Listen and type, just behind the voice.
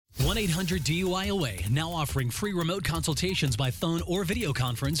1-800-DUI-AWAY, now offering free remote consultations by phone or video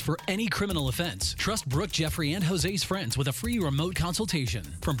conference for any criminal offense. Trust Brooke, Jeffrey, and Jose's friends with a free remote consultation.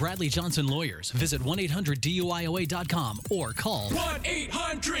 From Bradley Johnson Lawyers, visit 1-800-DUI-AWAY.com or call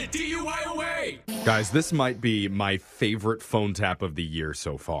 1-800-DUI-AWAY. Guys, this might be my favorite phone tap of the year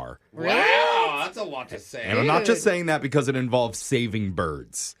so far. Wow, that's a lot to say. And I'm not just saying that because it involves saving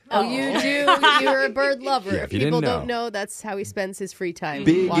birds. Oh, you do? You're a bird lover. Yeah, if you People didn't don't know that's how he spends his free time.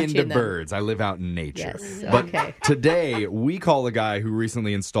 Big watching into them. birds. I live out in nature. Yes, But okay. today, we call a guy who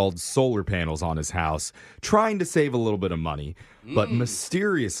recently installed solar panels on his house, trying to save a little bit of money. But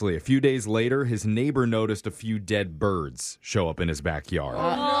mysteriously, a few days later, his neighbor noticed a few dead birds show up in his backyard.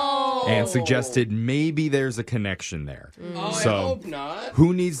 And suggested maybe there's a connection there. Oh, So, I hope not.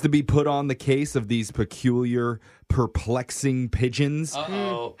 who needs to be put on the case of these peculiar, perplexing pigeons?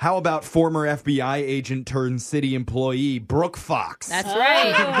 Uh-oh. How about former FBI agent turned city employee Brooke Fox? That's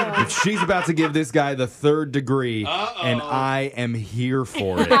right. She's about to give this guy the third degree, and I am here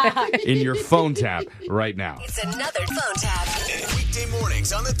for it in your phone tap right now. It's another phone tap. Weekday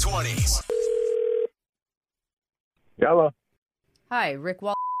mornings on the 20s. Hello. Hi, Rick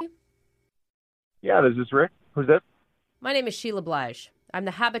Wall. Yeah, this is Rick. Who's this? My name is Sheila Blige. I'm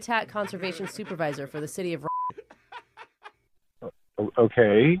the Habitat Conservation Supervisor for the city of...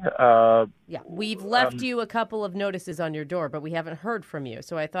 Okay. Yeah, we've left you a couple of notices on your door, but we haven't heard from you.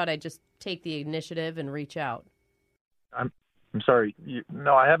 So I thought I'd just take the initiative and reach out. I'm sorry.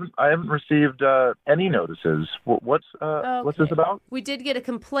 No, I haven't received any notices. What's this about? We did get a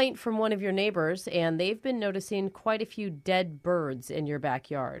complaint from one of your neighbors, and they've been noticing quite a few dead birds in your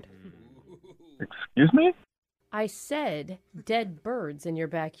backyard. Excuse me? I said dead birds in your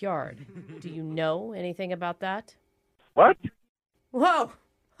backyard. Do you know anything about that? What? Whoa!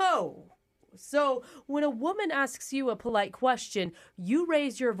 Oh! So when a woman asks you a polite question, you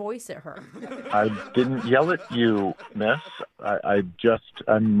raise your voice at her. I didn't yell at you, miss.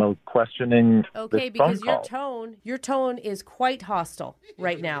 I'm questioning Okay, this phone because call. your tone is quite hostile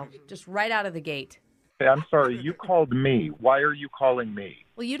right now, just right out of the gate. Hey, I'm sorry. You called me. Why are you calling me?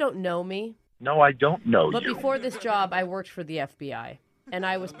 Well, you don't know me. No, I don't know But you. before this job, I worked for the FBI, and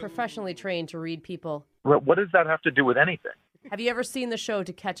I was professionally trained to read people. What does that have to do with anything? Have you ever seen the show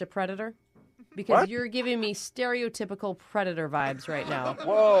To Catch a Predator? Because What? you're giving me stereotypical predator vibes right now.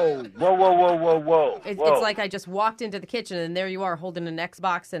 Whoa. It's like I just walked into the kitchen, and there you are holding an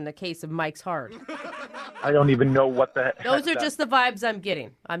Xbox and a case of Mike's Hard. I don't even know what the heck Those are that- just the vibes I'm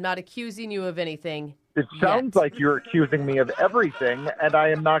getting. I'm not accusing you of anything. It sounds like you're accusing me of everything, and I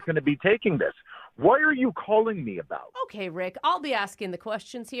am not going to be taking this. What are you calling me about? Okay, Rick, I'll be asking the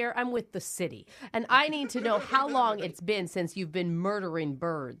questions here. I'm with the city, and I need to know how long it's been since you've been murdering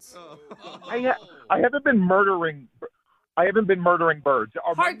birds. I haven't been murdering. I haven't been murdering birds.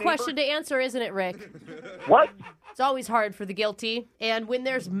 Are my Hard neighbors- question to answer, isn't it, Rick? What? It's always hard for the guilty. And when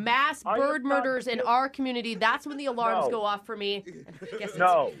there's mass I am bird not murders in guilty. our community, that's when the alarms No. go off for me. I guess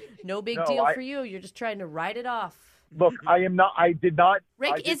No. it's no big No, deal I- for you. You're just trying to write it off. Look, I am not. I did not. I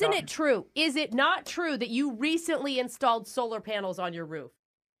Rick, did isn't not- it true? Is it not true that you recently installed solar panels on your roof?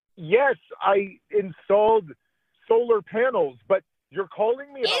 Yes, I installed solar panels, but you're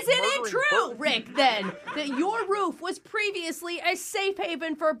calling me about Isn't it murdering true, birds? Rick, then, that your roof was previously a safe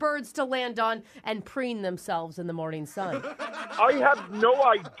haven for birds to land on and preen themselves in the morning sun? I have no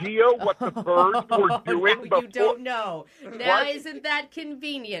idea what the birds were doing No, before. you don't know. Now, What? isn't that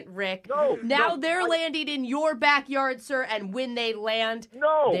convenient, Rick? No, Now no, they're I- landing in your backyard, sir, and when they land,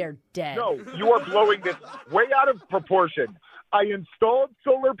 No, they're dead. No, you are blowing this way out of proportion. I installed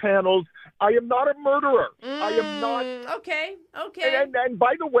solar panels. I am not a murderer. I am not. Okay. And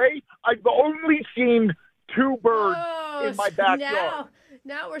by the way, I've only seen 2 birds in my backyard.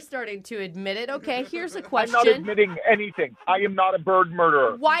 Now we're starting to admit it. Okay, here's a I'm question. not admitting anything. I am not a bird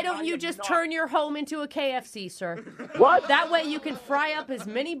murderer. Why don't you just turn your home into a KFC, sir? What? That way you can fry up as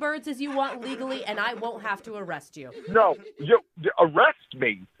many birds as you want legally, and I won't have to arrest you. No, you arrest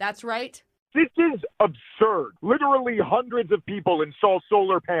me. That's right. This is absurd. Literally hundreds of people install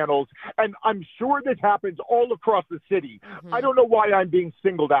solar panels, and I'm sure this happens all across the city. I don't know why I'm being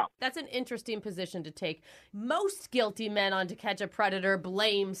singled out. That's an interesting position to take. Most guilty men on To Catch a Predator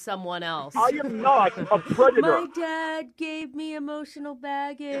blame someone else. I am not a predator. My dad gave me emotional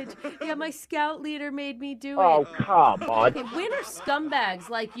baggage. Yeah, my scout leader made me do it. Oh, come on. Okay, when are scumbags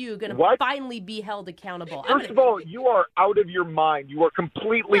like you going to What? finally be held accountable? First of all, you are out of your mind. You are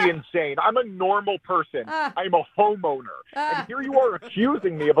completely insane. I'm a normal person. I'm a homeowner. And here you are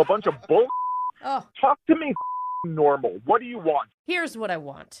accusing me of a bunch of bull. Oh. Talk to me normal. What do you want? Here's what I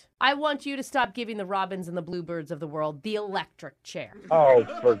want. I want you to stop giving the Robins and the Bluebirds of the world the electric chair. Oh,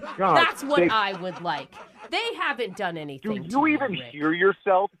 for God's That's what sake. I would like. They haven't done Do anything. you even Rick. hear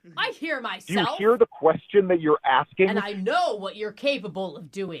yourself? I hear Do you myself. hear the question that you're asking? And I know what you're capable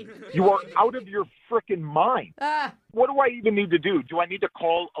of doing. You are out of your frickin' mind. Ah, What do I even need to do? Do I need to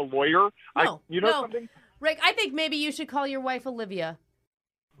call a lawyer? You know no. something? Rick, I think maybe you should call your wife Olivia.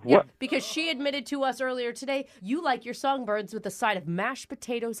 What? Because she admitted to us earlier today you like your songbirds with a side of mashed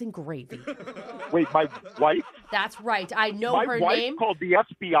potatoes and gravy. Wait, my wife? That's right. I know My her wife name. called the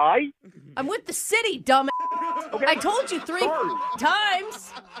FBI? I'm with the city, dumb. Okay. I told you 3 Sorry.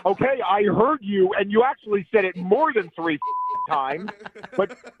 times. Okay, I heard you, and you actually said it more than 3 times,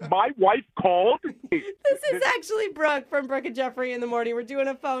 but my wife called? This is actually Brooke from Brooke and Jeffrey in the morning. We're doing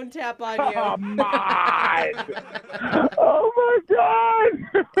a phone tap on you. Come on! Oh, my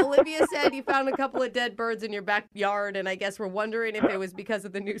God! Olivia said you found a couple of dead birds in your backyard, and I guess we're wondering if it was because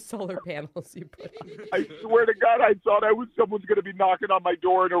of the new solar panels you put in. I swear to God, I thought someone's going to be knocking on my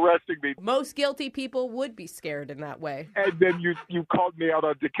door and arresting me. Most guilty people would be scared in that way. And then you called me out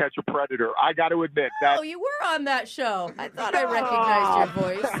on To Catch a Predator. I got to admit that. Oh, you were on that show. I thought I recognized your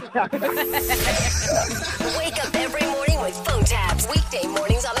voice. Wake up every morning with phone taps. Weekday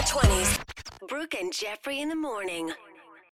mornings on the 20s. Brooke and Jeffrey in the morning.